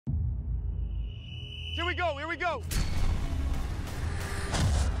Here we go, here we go.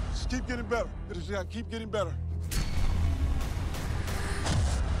 Just keep getting better. Just keep getting better.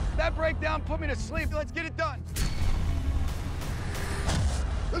 That breakdown put me to sleep. Let's get it done.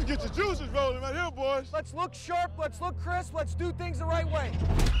 Let's get your juices rolling right here, boys. Let's look sharp, let's look crisp, let's do things the right way.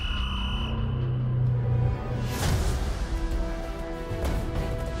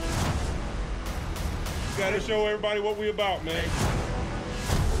 You gotta show everybody what we about, man.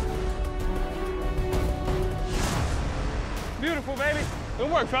 Beautiful, baby.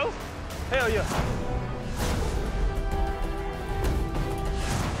 Good work, fellas. Hell yeah.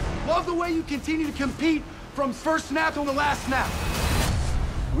 Love the way you continue to compete from first snap to the last snap.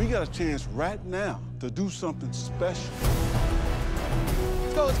 We got a chance right now to do something special.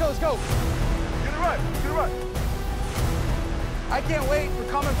 Let's go, let's go, let's go. Get it right, get it right. I can't wait.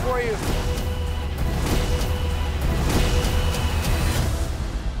 We're coming for you.